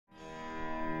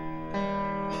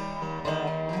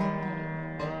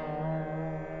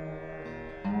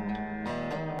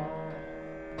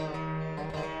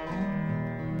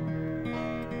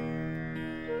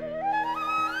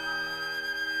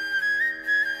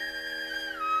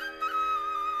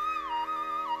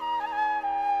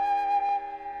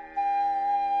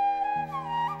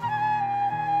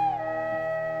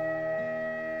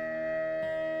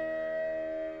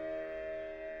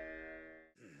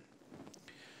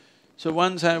So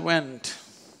once I went,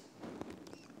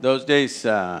 those days,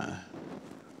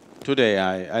 today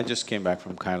I just came back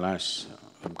from Kailash.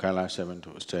 From Kailash I went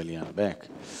to Australia and back.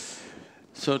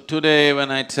 So today when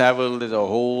I travel, there's a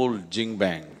whole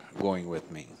jing-bang going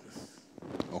with me,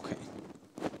 okay.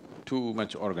 Too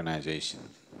much organization.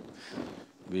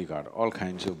 We got all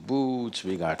kinds of boots,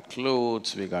 we got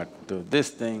clothes, we got this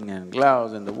thing and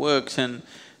gloves and the works and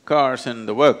cars and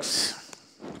the works.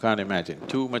 You can't imagine,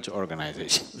 too much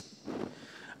organization.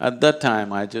 At that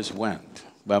time, I just went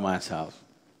by myself,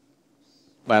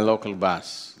 by a local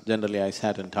bus. Generally, I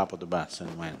sat on top of the bus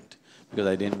and went, because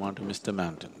I didn't want to miss the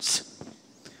mountains.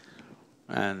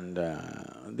 And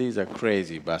these are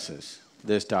crazy buses.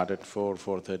 They start at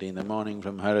 4:30 in the morning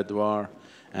from Haridwar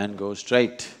and go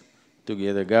straight to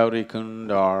either Gaurikund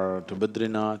or to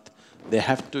Badrinath. They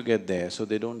have to get there, so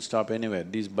they don't stop anywhere.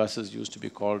 These buses used to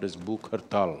be called as Bhukh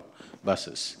Hartal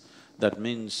buses. That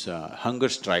means hunger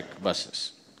strike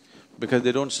buses, because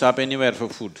they don't stop anywhere for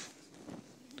food.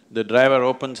 The driver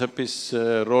opens up his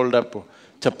rolled up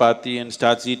chapati and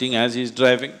starts eating as he's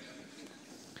driving.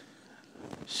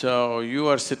 So you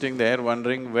are sitting there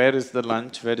wondering, where is the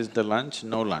lunch, where is the lunch?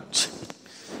 No lunch.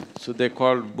 So they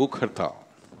called Bhukh Hartal.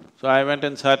 So I went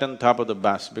and sat on top of the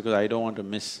bus because I don't want to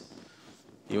miss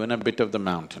even a bit of the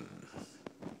mountain.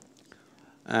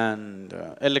 And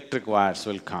electric wires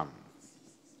will come.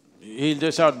 He'll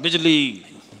just shout, "Bijli!"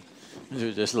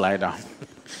 You just lie down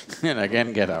and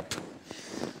again get up.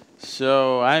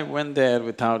 So I went there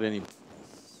without any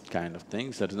kind of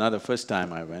things. That's not the first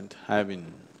time I went. I've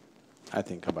been, I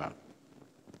think about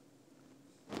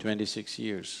 26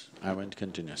 years, I went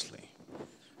continuously,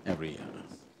 every year.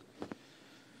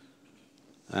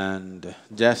 And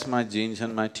just my jeans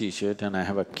and my t-shirt, and I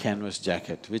have a canvas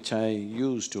jacket which I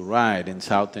used to ride in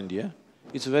South India.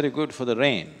 It's very good for the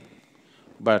rain,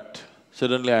 but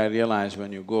suddenly I realized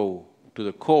when you go to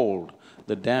the cold,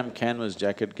 the damn canvas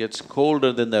jacket gets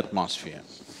colder than the atmosphere.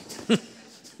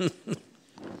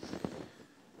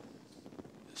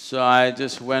 So I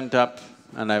just went up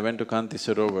and I went to Kanti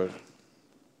Sarovar.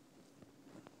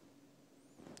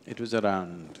 It was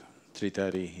around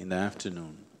 3:30 in the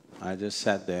afternoon. I just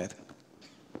sat there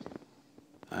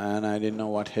and I didn't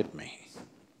know what hit me.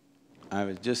 I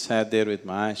was just sat there with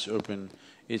my eyes open.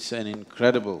 It's an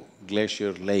incredible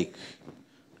glacial lake.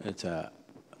 It's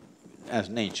as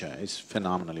nature, it's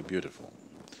phenomenally beautiful.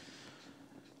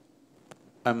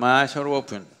 And my eyes are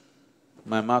open,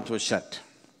 my mouth was shut,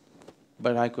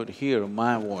 but I could hear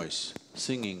my voice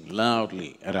singing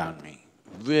loudly around me,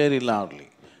 very loudly,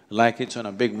 like it's on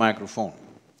a big microphone.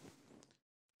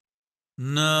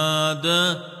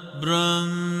 Nada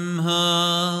Brahma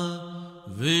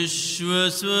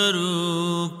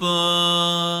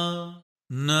Vishwaswaroopa,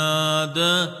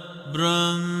 Nada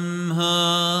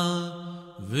Brahma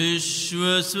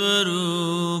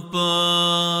Vishwaswaroopa,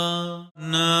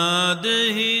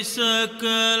 Nadahi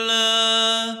Sakala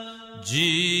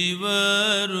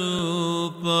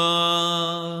Jeevaroopa,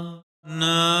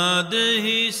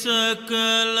 Nadahi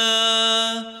Sakala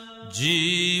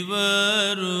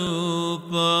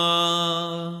Jeevaroopa,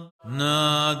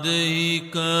 Nadahi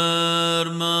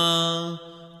karma,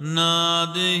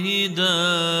 Nadahi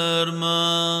dharma,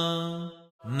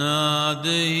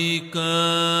 Nadahi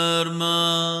karma,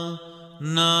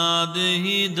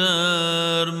 Nadahi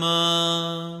dharma,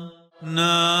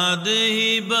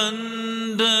 Nadahi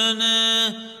bandhana,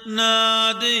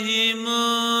 Nadahi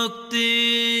mukti,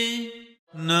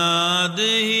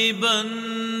 Nadahi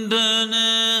bandhana,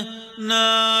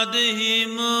 Nadahi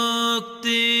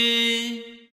mukti,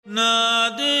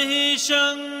 Nadahi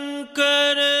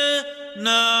Shankara,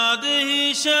 Nadahi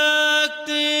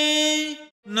Shakti,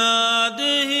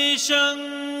 Nadahi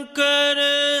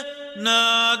Shankara,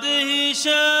 Nadahi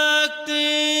Shakti,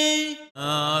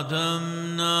 Nadam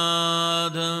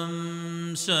Nadam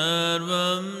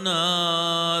Sarvam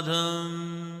Nadam,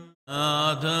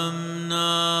 Nadam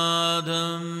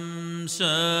Nadam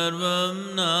Sarvam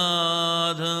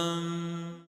Nadam,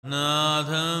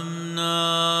 Nadam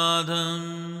Nadam,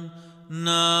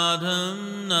 Nadam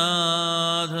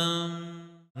Nadam,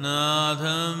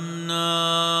 Nadam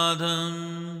Nadam,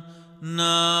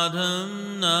 Nadam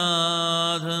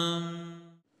Nadam.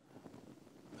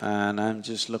 And I'm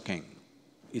just looking,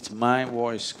 it's my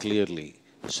voice clearly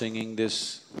singing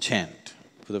this chant.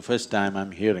 For the first time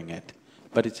I'm hearing it,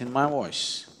 but it's in my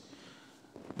voice,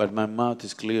 but my mouth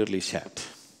is clearly shut.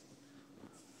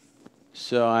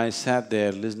 So I sat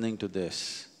there listening to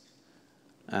this,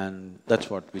 and that's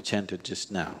what we chanted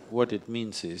just now. What it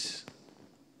means is,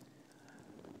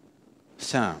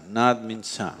 sound, nad means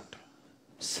sound.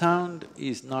 Sound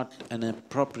is not an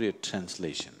appropriate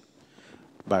translation.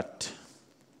 but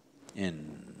in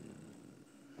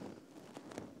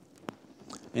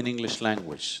English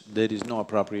language, there is no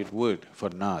appropriate word for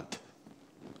nad.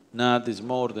 Nad is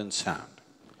more than sound.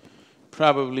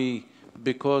 Probably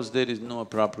because there is no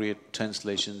appropriate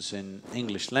translations in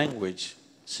English language,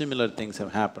 similar things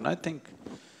have happened. I think,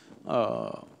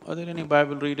 are there any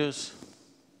Bible readers?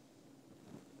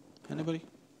 Anybody?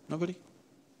 Nobody?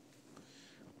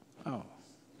 Oh.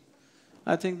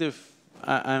 I think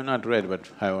I've not read, but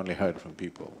I only heard from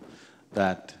people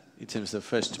that it seems the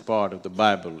first part of the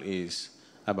Bible is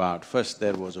about first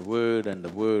there was a word and the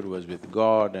word was with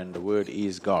God and the word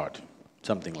is God,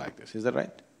 something like this. Is that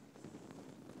right?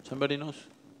 Somebody knows?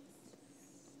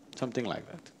 Something like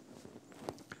that.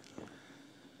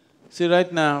 See,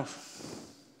 right now,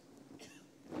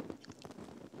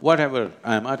 whatever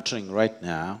I'm uttering right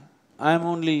now, I'm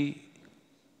only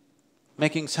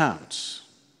making sounds.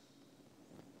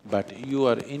 But you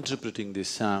are interpreting these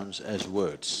sounds as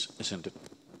words, isn't it?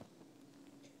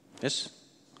 Yes?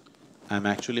 I'm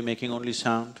actually making only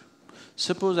sound.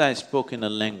 Suppose I spoke in a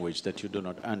language that you do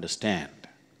not understand.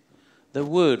 The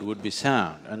word would be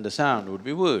sound and the sound would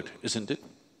be word, isn't it?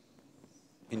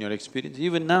 In your experience,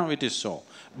 even now it is so.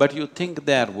 But you think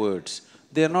they are words.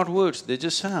 They are not words, they're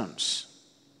just sounds.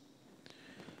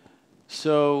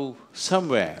 So,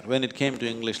 somewhere when it came to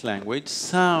English language,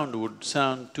 sound would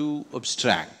sound too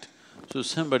abstract. So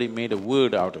somebody made a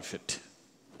word out of it.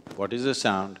 What is a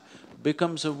sound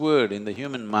becomes a word in the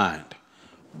human mind.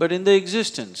 But in the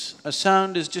existence, a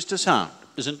sound is just a sound,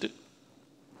 isn't it?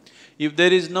 If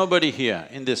there is nobody here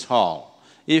in this hall,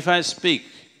 if I speak,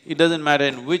 it doesn't matter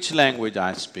in which language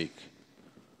I speak.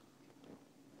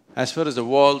 As far as the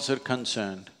walls are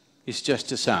concerned, it's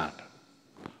just a sound.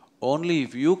 Only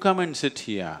if you come and sit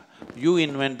here, you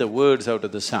invent the words out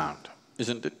of the sound,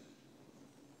 isn't it?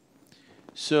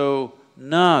 So,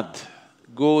 nad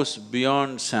goes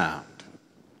beyond sound.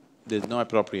 There's no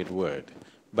appropriate word,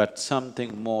 but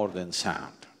something more than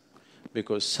sound.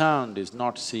 Because sound is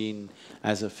not seen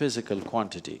as a physical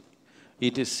quantity.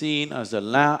 It is seen as the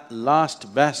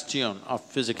last bastion of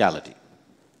physicality.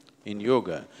 In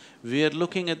yoga, we are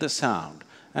looking at the sound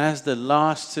as the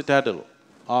last citadel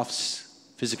of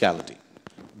physicality.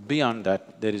 Beyond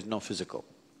that, there is no physical.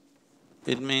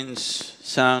 It means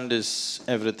sound is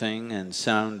everything and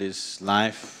sound is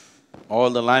life. All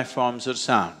the life forms are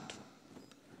sound.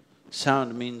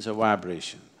 Sound means a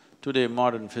vibration. Today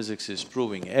modern physics is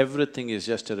proving everything is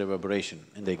just a reverberation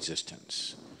in the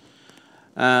existence.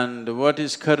 And what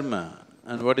is karma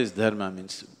and what is dharma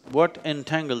means, what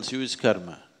entangles you is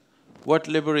karma, what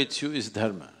liberates you is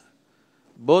dharma.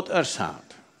 Both are sound.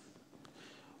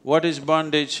 What is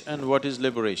bondage and what is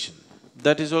liberation,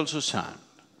 that is also sound.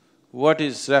 What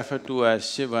is referred to as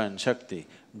Shiva and Shakti,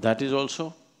 that is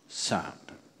also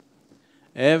sound.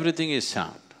 Everything is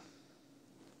sound.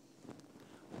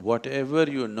 Whatever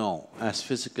you know as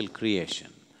physical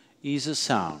creation is a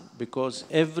sound because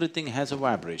everything has a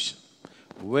vibration.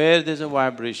 Where there's a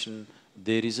vibration,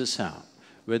 there is a sound.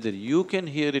 Whether you can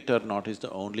hear it or not is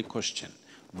the only question,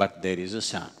 but there is a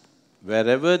sound.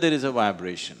 Wherever there is a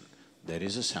vibration, there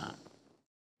is a sound.